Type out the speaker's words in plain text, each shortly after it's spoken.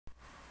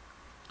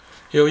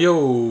Yo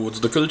yo, it's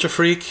the Culture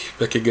Freak,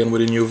 back again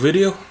with a new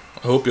video.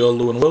 I hope you're all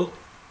doing well.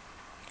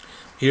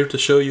 Here to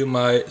show you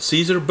my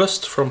Caesar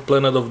bust from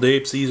Planet of the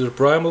Apes Caesar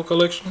Primal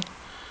collection.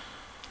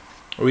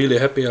 Really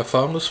happy I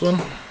found this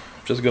one.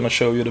 Just gonna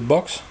show you the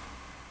box.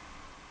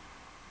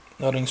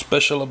 Nothing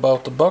special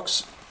about the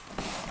box.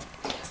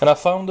 And I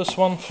found this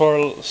one for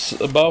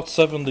about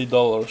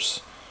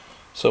 $70.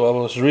 So I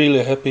was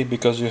really happy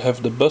because you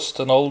have the bust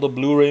and all the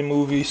Blu-ray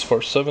movies for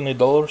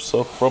 $70.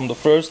 So from the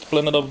first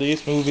Planet of the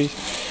Apes movie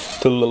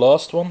till the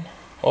last one,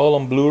 all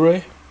on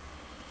Blu-ray.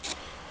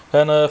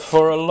 And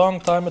for a long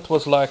time it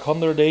was like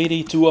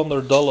 $180,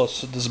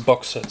 $200 this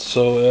box set.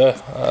 So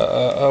yeah,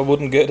 I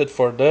wouldn't get it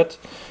for that.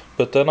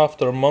 But then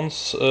after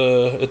months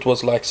it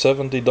was like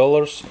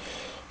 $70.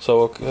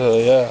 So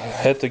yeah,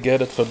 I had to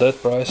get it for that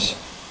price.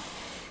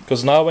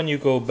 Because now when you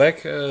go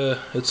back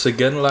it's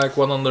again like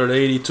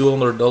 $180,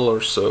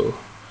 $200. So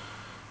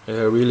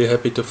yeah, really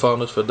happy to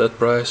find it for that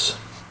price.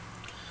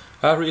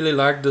 I really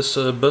like this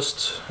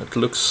bust. It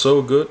looks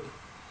so good.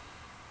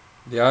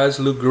 The eyes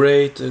look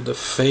great, the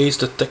face,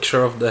 the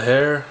texture of the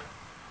hair,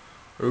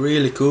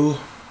 really cool.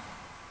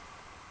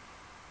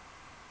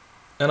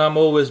 And I've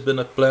always been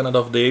a Planet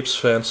of the Apes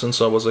fan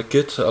since I was a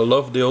kid. I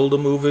love the older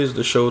movies,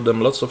 they showed them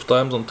lots of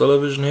times on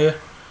television here.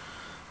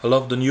 I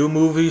love the new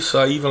movies,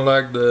 I even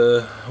like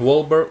the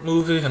Wahlberg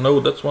movie. I know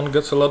that one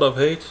gets a lot of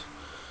hate,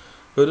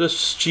 but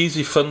it's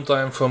cheesy fun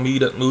time for me,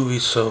 that movie.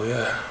 So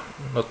yeah,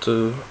 not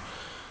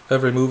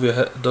every movie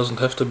doesn't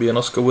have to be an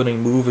Oscar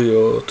winning movie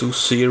or too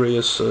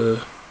serious.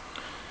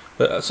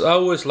 I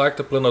always liked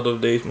the Planet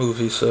of the Apes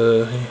movies,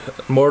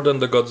 more than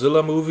the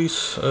Godzilla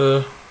movies.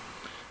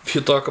 If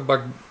you talk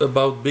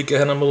about big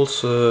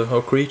animals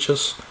or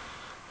creatures,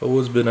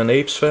 always been an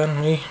apes fan,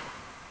 me.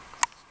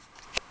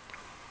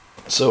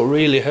 So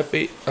really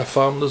happy I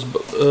found this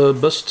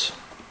bust.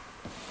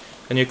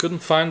 And you couldn't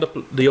find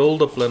the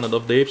older Planet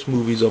of the Apes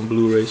movies on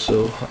Blu-ray,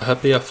 so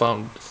happy I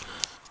found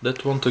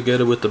that one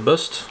together with the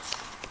bust.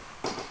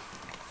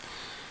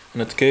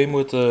 And it came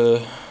with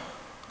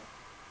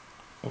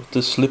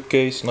this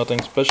slipcase,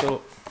 nothing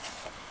special.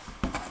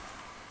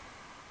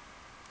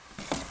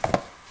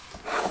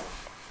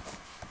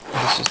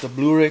 This is the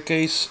Blu-ray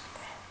case.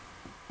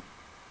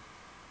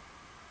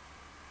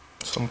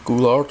 Some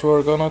cool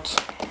artwork on it.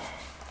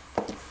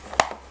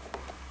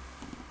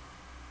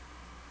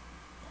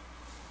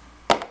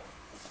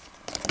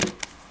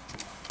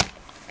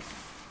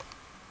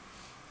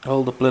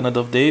 All the Planet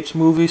of the Apes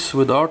movies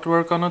with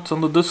artwork on it on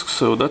the disc,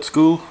 so that's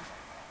cool.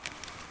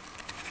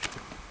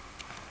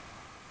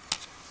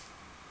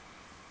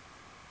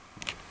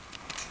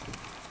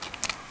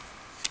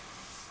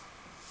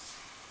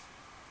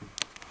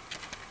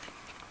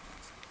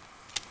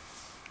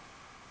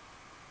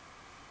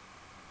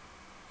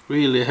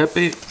 Really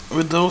happy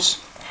with those.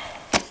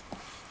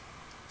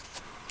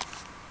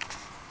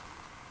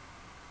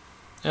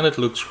 And it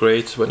looks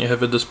great when you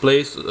have it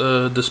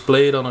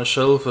displayed on a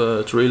shelf.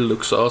 It really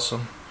looks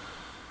awesome.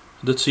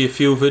 I did see a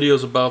few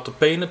videos about the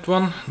painted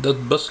one.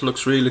 That bust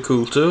looks really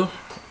cool too,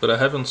 but I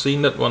haven't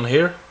seen that one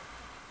here.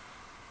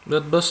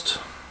 That bust.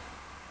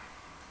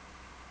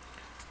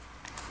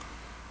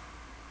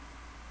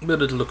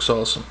 But it looks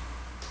awesome.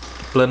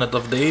 Planet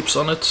of the Apes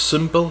on it,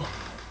 simple.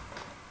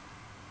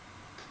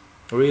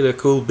 Really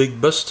cool big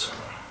bust.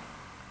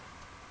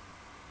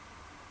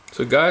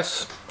 So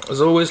guys, as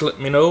always, let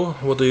me know,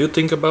 what do you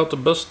think about the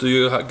bust? Do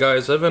you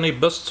guys have any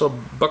busts or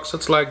box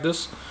sets like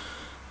this?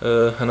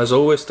 And as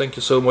always, thank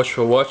you so much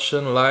for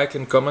watching,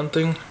 liking,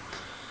 commenting.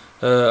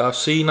 I've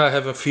seen I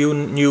have a few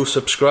new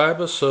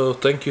subscribers, so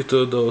thank you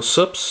to those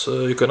subs.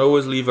 You can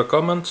always leave a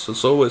comment,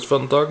 it's always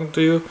fun talking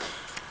to you,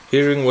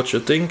 hearing what you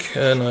think.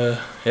 And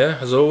yeah,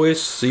 as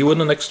always, see you in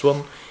the next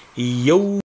one. Yo!